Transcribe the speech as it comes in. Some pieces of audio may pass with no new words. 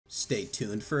Stay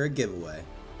tuned for a giveaway.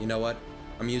 You know what?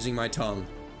 I'm using my tongue.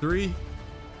 3,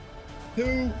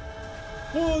 2,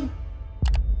 1.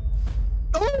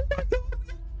 Oh my god!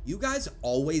 You guys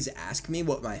always ask me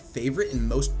what my favorite and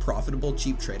most profitable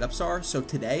cheap trade-ups are, so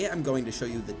today I'm going to show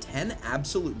you the 10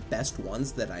 absolute best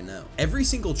ones that I know. Every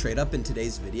single trade-up in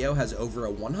today's video has over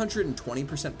a 120%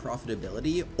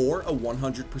 profitability or a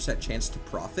 100% chance to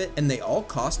profit, and they all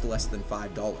cost less than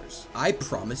 $5. I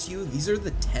promise you, these are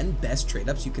the 10 best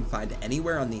trade-ups you can find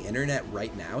anywhere on the internet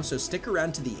right now, so stick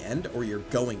around to the end or you're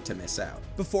going to miss out.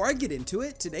 Before I get into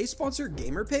it, today's sponsor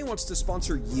GamerPay wants to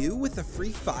sponsor you with a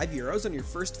free €5 on your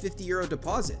first €50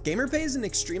 deposit. GamerPay is an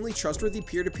extremely trustworthy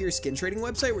peer-to-peer skin trading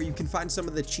website where you can find some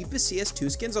of the cheapest CS2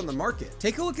 skins on the market.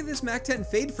 Take a look at this Mac 10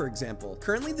 Fade, for example.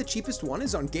 Currently, the cheapest one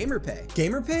is on GamerPay.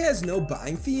 GamerPay has no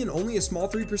buying fee and only a small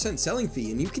 3% selling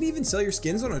fee, and you can even sell your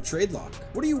skins on a trade lock.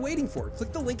 What are you waiting for?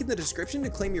 Click the link in the description to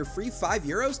claim your free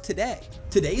 €5 today.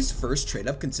 Today's first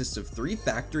trade-up consists of 3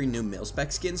 factory new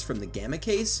mil-spec skins from the Gamma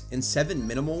case and 7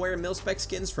 minimal wear mil-spec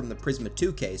skins from the Prisma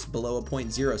 2 case below a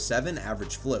 0.07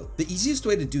 average float. The easiest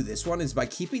way to do this one is by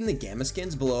keeping the Gamma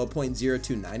skins below a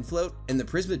 0.029 float and the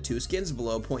Prisma 2 skins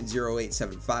below a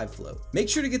 0.0875 float. Make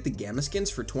sure to get the Gamma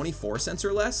skins for 24 cents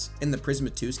or less and the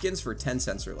Prisma 2 skins for 10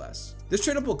 cents or less. This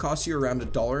trade-up will cost you around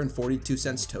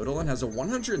 $1.42 total and has a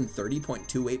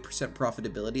 130.28%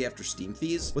 profitability after Steam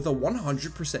fees with a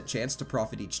 100% chance to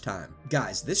profit each time.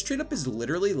 Guys, this trade-up is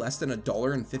literally less than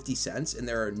 $1.50 and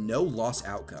there are no loss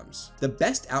outcomes. The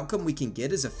best outcome we can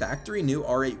get is a factory new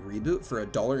R8 reboot for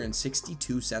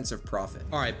 $1.62 of profit.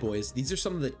 Alright boys, these are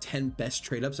some of the 10 best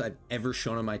trade-ups I've ever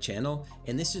shown on my channel,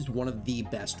 and this is one of the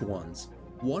best ones.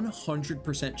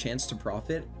 100% chance to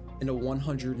profit and a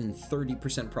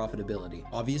 130% profitability.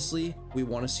 Obviously, we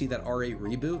want to see that R8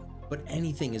 reboot, but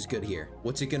anything is good here.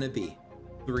 What's it gonna be?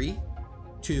 3,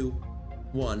 2,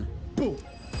 1, boom!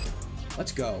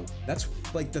 Let's go. That's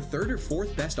like the 3rd or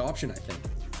 4th best option, I think.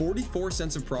 44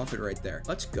 cents of profit right there.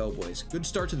 Let's go, boys. Good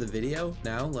start to the video.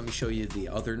 Now, let me show you the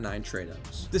other 9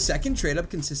 trade-ups. The second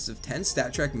trade-up consists of 10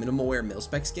 StatTrak minimal wear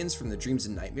mil-spec skins from the Dreams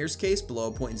and Nightmares case below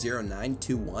a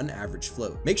 0.0921 average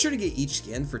float. Make sure to get each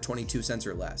skin for 22 cents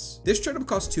or less. This trade-up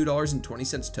costs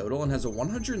 $2.20 total and has a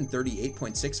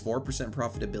 138.64%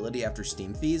 profitability after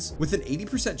Steam fees with an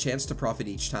 80% chance to profit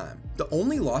each time. The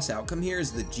only loss outcome here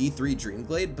is the G3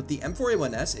 Dreamglade, but the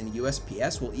M4A1S and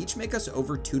USPS will each make us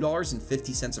over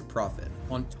 $2.50 of profit.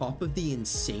 On top of the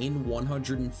insane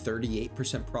 138%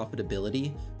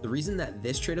 profitability, the reason that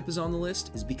this trade-up is on the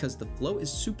list is because the float is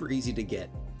super easy to get.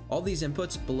 All these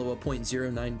inputs below a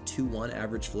 0.0921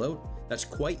 average float, that's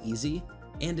quite easy,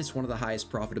 and it's one of the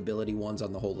highest profitability ones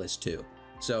on the whole list too.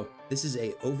 So this is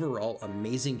a overall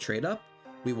amazing trade-up.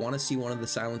 We want to see one of the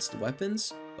silenced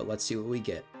weapons, but let's see what we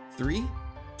get. 3,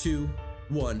 2,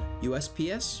 1,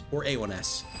 USPS or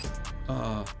A1S.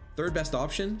 Third best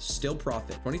option, still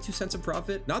profit. 22 cents of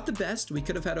profit. Not the best. We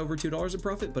could have had over $2 of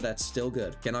profit, but that's still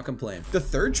good. Cannot complain. The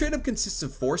third trade-up consists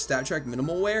of 4 StatTrak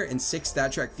minimal wear and 6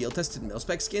 StatTrak field-tested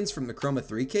mil-spec skins from the Chroma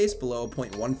 3 case below a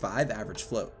 0.15 average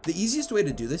float. The easiest way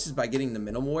to do this is by getting the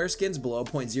minimal wear skins below a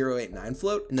 0.089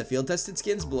 float and the field-tested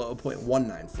skins below a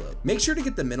 0.19 float. Make sure to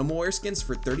get the minimal wear skins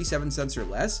for 37 cents or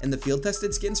less and the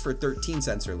field-tested skins for 13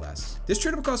 cents or less. This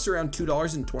trade-up costs around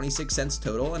 $2.26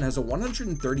 total and has a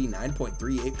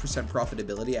 139.38%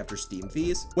 profitability after Steam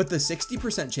fees with a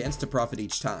 60% chance to profit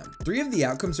each time. 3 of the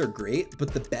outcomes are great,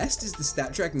 but the best is the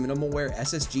StatTrak minimal wear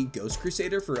SSG Ghost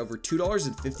Crusader for over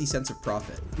 $2.50 of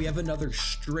profit. We have another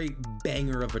straight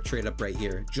banger of a trade up right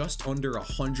here, just under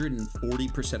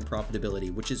 140%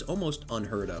 profitability, which is almost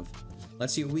unheard of.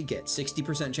 Let's see what we get.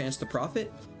 60% chance to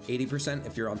profit, 80%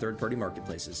 if you're on third-party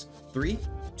marketplaces. 3,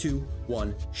 2,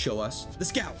 1, show us the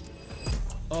Scout.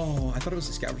 Oh, I thought it was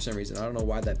a Scout for some reason. I don't know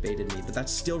why that baited me, but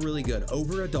that's still really good.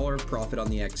 Over $1 of profit on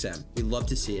the XM. We love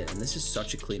to see it, and this is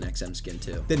such a clean XM skin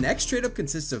too. The next trade-up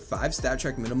consists of 5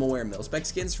 StatTrak minimal wear mil-spec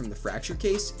skins from the Fracture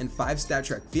case and 5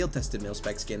 StatTrak field-tested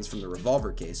mil-spec skins from the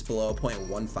Revolver case below a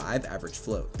 0.15 average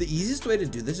float. The easiest way to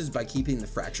do this is by keeping the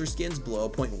Fracture skins below a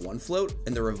 0.1 float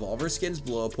and the Revolver skins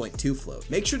below a 0.2 float.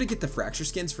 Make sure to get the Fracture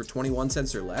skins for 21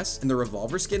 cents or less and the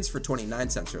Revolver skins for 29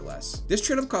 cents or less. This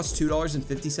trade-up costs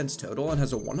 $2.50 total and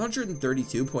has a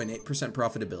 132.8%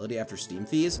 profitability after Steam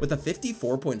fees with a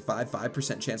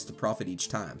 54.55% chance to profit each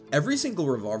time. Every single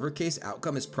Revolver case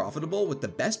outcome is profitable, with the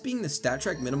best being the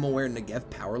StatTrak minimal wear Negev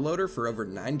power loader for over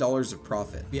 $9 of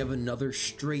profit. We have another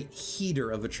straight heater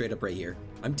of a trade up right here.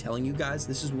 I'm telling you guys,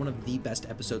 this is one of the best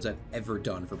episodes I've ever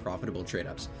done for profitable trade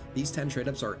ups. These 10 trade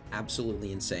ups are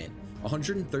absolutely insane.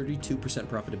 132%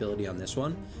 profitability on this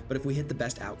one, but if we hit the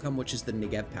best outcome, which is the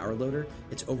Negev power loader,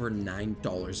 it's over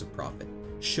 $9 of profit.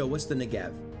 Show us the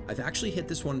Negev. I've actually hit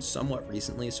this one somewhat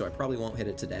recently, so I probably won't hit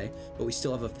it today, but we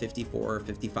still have a 54 or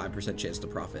 55% chance to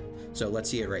profit. So let's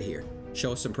see it right here.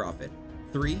 Show us some profit.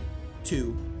 3,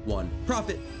 2, 1,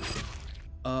 profit.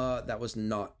 That was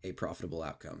not a profitable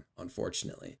outcome,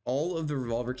 unfortunately. All of the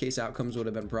revolver case outcomes would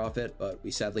have been profit, but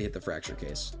we sadly hit the fracture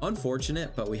case.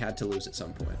 Unfortunate, but we had to lose at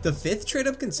some point. The fifth trade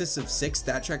up consists of 6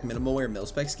 StatTrak minimal wear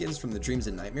mil-spec skins from the Dreams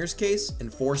and Nightmares case,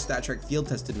 and 4 StatTrak field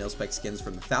tested mil-spec skins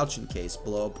from the Falchion case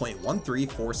below a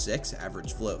 0.1346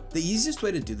 average float. The easiest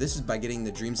way to do this is by getting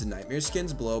the Dreams and Nightmares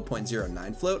skins below a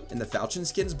 0.09 float and the Falchion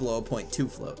skins below a 0.2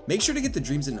 float. Make sure to get the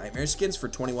Dreams and Nightmares skins for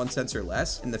 21 cents or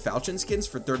less and the Falchion skins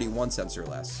for 31 cents or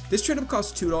less. This trade up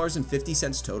costs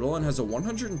 $2.50 total and has a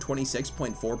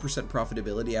 126.4%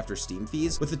 profitability after Steam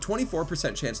fees with a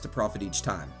 24% chance to profit each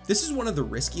time. This is one of the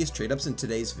riskiest trade ups in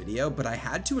today's video, but I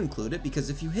had to include it because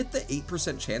if you hit the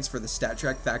 8% chance for the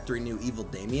StatTrak Factory New Evil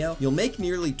Daimyo, you'll make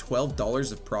nearly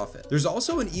 $12 of profit. There's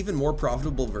also an even more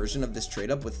profitable version of this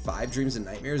trade up with 5 Dreams and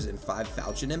Nightmares and 5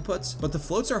 Falchion inputs, but the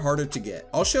floats are harder to get.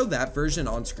 I'll show that version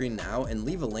on screen now and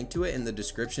leave a link to it in the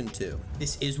description too.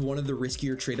 This is one of the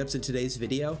riskier trade ups in today's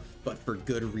video, but for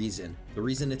good reason. The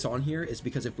reason it's on here is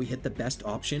because if we hit the best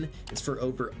option, it's for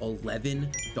over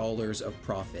 $11 of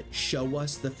profit. Show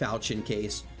us the Falchion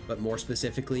case, but more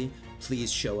specifically,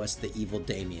 please show us the Evil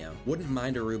Daimyo. Wouldn't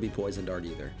mind a Ruby Poison Dart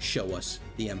either. Show us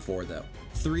the M4 though.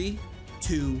 3,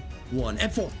 2, 1,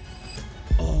 M4.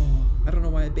 Oh, I don't know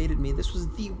why it baited me. This was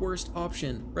the worst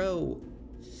option, bro.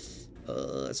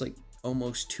 It's like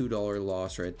almost $2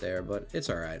 loss right there, but it's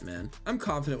all right, man. I'm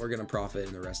confident we're gonna profit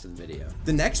in the rest of the video.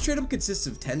 The next trade up consists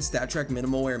of 10 StatTrak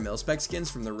minimal wear mil-spec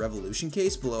skins from the Revolution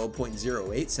case below a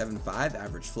 0.0875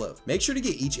 average float. Make sure to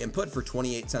get each input for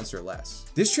 28 cents or less.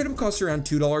 This trade up costs around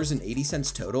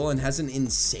 $2.80 total and has an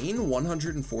insane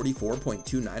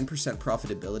 144.29%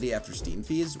 profitability after Steam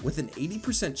fees with an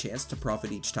 80% chance to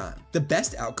profit each time. The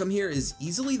best outcome here is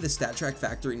easily the StatTrak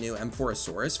Factory New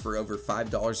M4 for over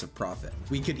 $5 of profit.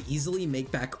 We could easily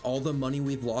make back all the money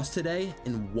we've lost today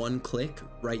in one click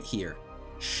right here.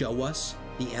 Show us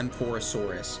the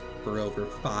M4 for over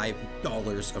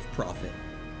 $5 of profit.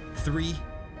 3,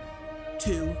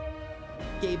 2,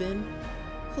 Gaben,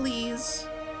 please,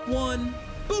 1,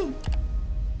 boom.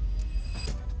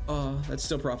 That's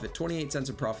still profit. 28 cents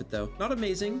of profit though. Not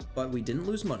amazing, but we didn't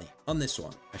lose money on this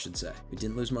one, I should say. We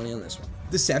didn't lose money on this one.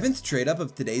 The 7th trade up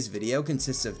of today's video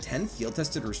consists of 10 field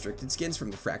tested restricted skins from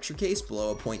the Fracture case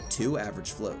below a 0.2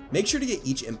 average float. Make sure to get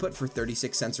each input for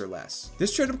 36 cents or less.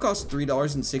 This trade up costs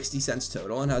 $3.60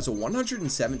 total and has a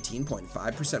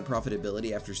 117.5%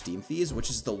 profitability after Steam fees, which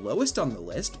is the lowest on the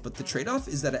list, but the trade-off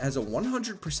is that it has a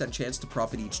 100% chance to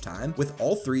profit each time, with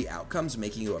all 3 outcomes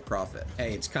making you a profit.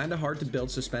 Hey, it's kind of hard to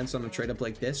build suspense on a trade up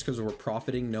like this because we're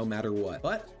profiting no matter what.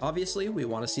 But obviously we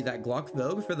want to see that Glock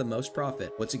Vogue for the most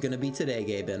profit. What's it going to be today,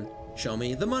 Gaben? Show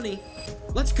me the money.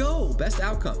 Let's go. Best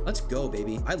outcome. Let's go,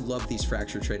 baby. I love these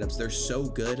Fracture trade ups. They're so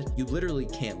good. You literally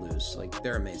can't lose. Like,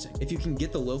 they're amazing. If you can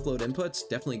get the low float inputs,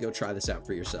 definitely go try this out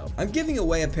for yourself. I'm giving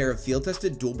away a pair of field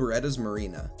tested dual Berettas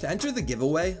Marina. To enter the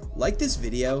giveaway, like this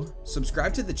video,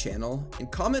 subscribe to the channel, and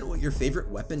comment what your favorite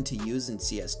weapon to use in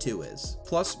CS2 is.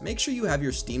 Plus, make sure you have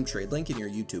your Steam trade link in your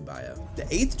YouTube bio. The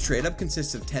 8th trade up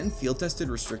consists of 10 field tested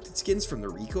restricted skins from the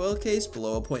Recoil case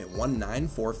below a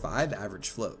 0.1945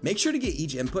 average float. Make sure to get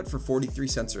each input for 43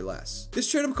 cents or less.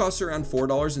 This trade up costs around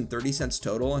 $4.30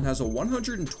 total and has a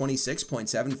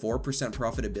 126.74%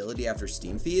 profitability after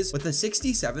Steam fees with a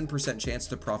 67% chance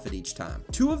to profit each time.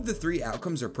 2 of the 3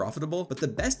 outcomes are profitable, but the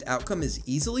best outcome is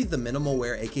easily the minimal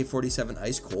wear AK-47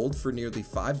 Ice Cold for nearly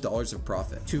 $5 of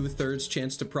profit. 2/3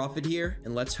 chance to profit here,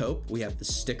 and let's hope we have the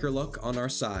sticker luck on our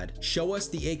side. Show us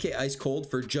the AK Ice Cold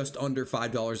for just under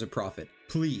 $5 of profit,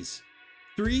 please.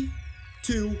 3,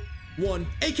 2, 1,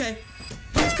 AK.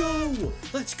 Let's go.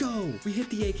 Let's go. We hit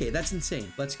the AK. That's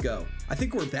insane. Let's go. I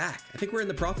think we're back. I think we're in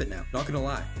the profit now. Not gonna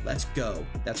lie. Let's go.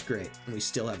 That's great. And we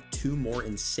still have 2 more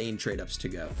insane trade ups to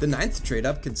go. The 9th trade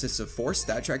up consists of 4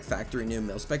 StatTrak Factory New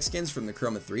mil-spec skins from the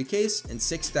Chroma 3 case and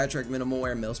 6 StatTrak minimal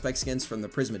wear mil-spec skins from the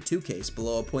Prisma 2 case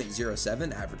below a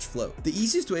 0.07 average float. The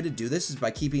easiest way to do this is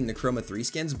by keeping the Chroma 3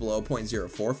 skins below a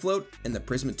 0.04 float and the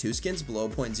Prisma 2 skins below a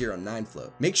 0.09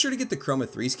 float. Make sure to get the Chroma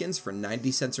 3 skins for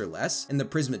 90 cents or less and the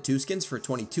Prisma 2 skins for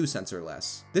 20 22 cents or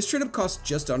less. This trade up costs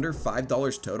just under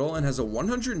 $5 total and has a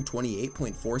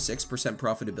 128.46%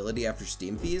 profitability after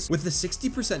Steam fees, with a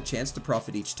 60% chance to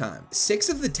profit each time. 6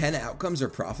 of the 10 outcomes are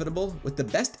profitable, with the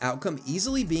best outcome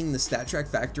easily being the StatTrak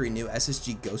Factory new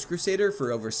SSG Ghost Crusader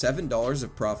for over $7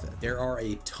 of profit. There are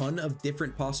a ton of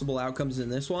different possible outcomes in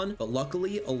this one, but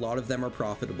luckily a lot of them are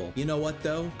profitable. You know what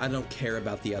though? I don't care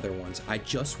about the other ones. I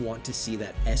just want to see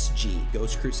that SG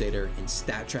Ghost Crusader in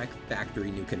StatTrak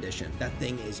Factory new condition. That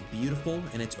thing is beautiful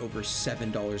and it's over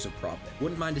 $7 of profit.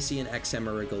 Wouldn't mind to see an XM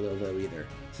or a Galileo either.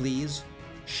 Please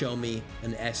show me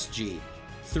an SG.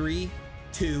 3,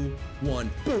 2,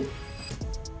 1, boom.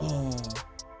 Oh,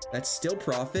 that's still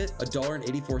profit,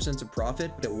 $1.84 of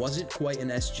profit, but it wasn't quite an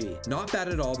SG. Not bad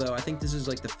at all though. I think this is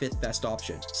like the 5th best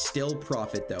option. Still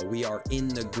profit though. We are in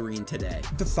the green today.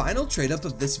 The final trade up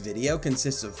of this video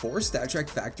consists of 4 StatTrak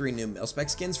Factory new mil-spec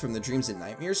skins from the Dreams and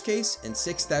Nightmares case and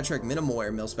 6 StatTrak Minimal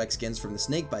Wear mil-spec skins from the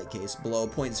Snakebite case below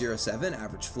 0.07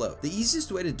 average float. The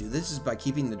easiest way to do this is by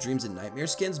keeping the Dreams and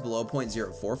Nightmares skins below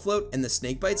 0.04 float and the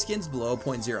Snakebite skins below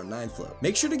 0.09 float.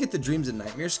 Make sure to get the Dreams and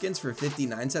Nightmares skins for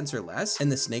 59 cents or less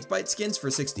and the Snakebite skins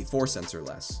for 64 cents or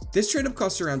less. This trade up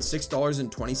costs around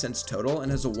 $6.20 total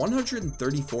and has a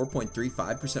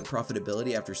 134.35%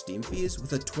 profitability after Steam fees,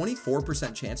 with a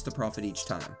 24% chance to profit each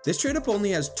time. This trade up only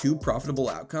has 2 profitable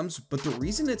outcomes, but the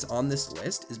reason it's on this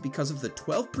list is because of the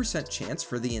 12% chance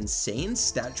for the insane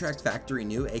StatTrak Factory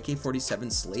new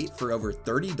AK-47 slate for over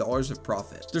 $30 of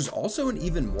profit. There's also an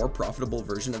even more profitable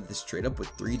version of this trade up with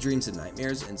 3 Dreams and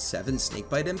Nightmares and 7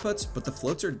 Snakebite inputs, but the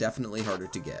floats are definitely harder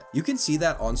to get. You can see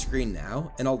that on screen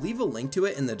now, and I'll leave a link to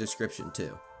it in the description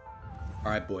too.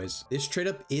 Alright boys, this trade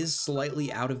up is slightly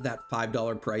out of that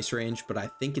 $5 price range, but I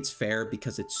think it's fair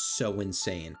because it's so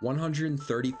insane.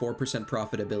 134%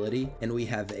 profitability, and we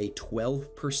have a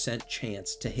 12%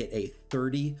 chance to hit a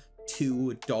 $32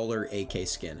 AK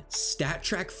skin.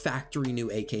 StatTrak Factory new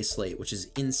AK slate, which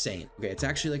is insane. Okay, it's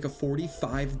actually like a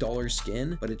 $45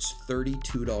 skin, but it's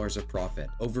 $32 of profit.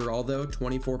 Overall though,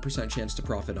 24% chance to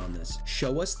profit on this.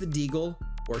 Show us the Deagle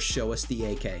or show us the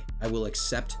AK. I will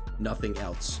accept nothing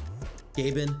else.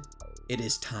 Gaben, it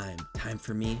is time. Time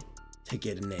for me to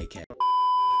get an AK.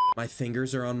 My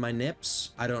fingers are on my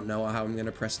nips. I don't know how I'm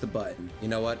gonna press the button. You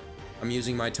know what? I'm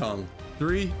using my tongue.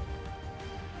 3,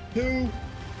 2,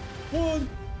 1.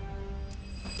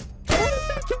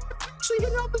 Actually hit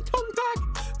it on the tongue pack.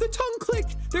 The tongue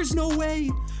clicked. There's no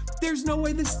way. There's no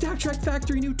way the StatTrak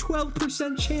Factory knew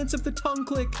 12% chance of the tongue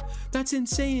click. That's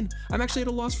insane. I'm actually at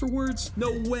a loss for words.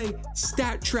 No way.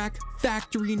 StatTrak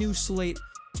Factory new slate.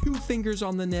 2 fingers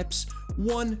on the nips,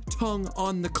 1 tongue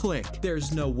on the click.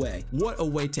 There's no way. What a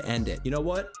way to end it. You know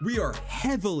what? We are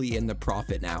heavily in the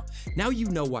profit now. Now you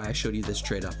know why I showed you this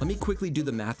trade up. Let me quickly do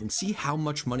the math and see how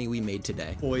much money we made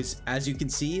today. Boys, as you can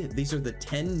see, these are the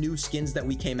 10 new skins that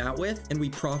we came out with, and we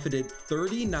profited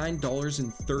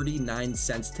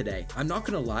 $39.39 today. I'm not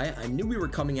gonna lie, I knew we were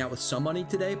coming out with some money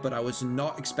today, but I was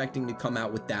not expecting to come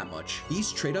out with that much.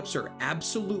 These trade ups are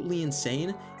absolutely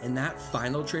insane, and that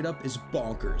final trade up is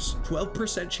bonkers.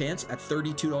 12% chance at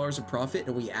 $32 of profit,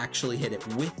 and we actually hit it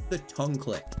with the tongue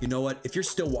click. You know what? If you're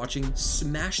still watching,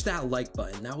 smash that like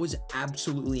button. That was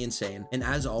absolutely insane. And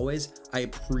as always, I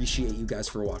appreciate you guys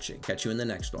for watching. Catch you in the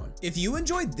next one. If you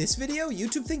enjoyed this video,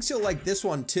 YouTube thinks you'll like this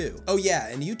one too. Oh yeah,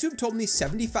 and YouTube told me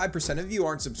 75% of you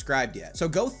aren't subscribed yet. So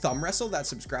go thumb wrestle that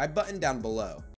subscribe button down below.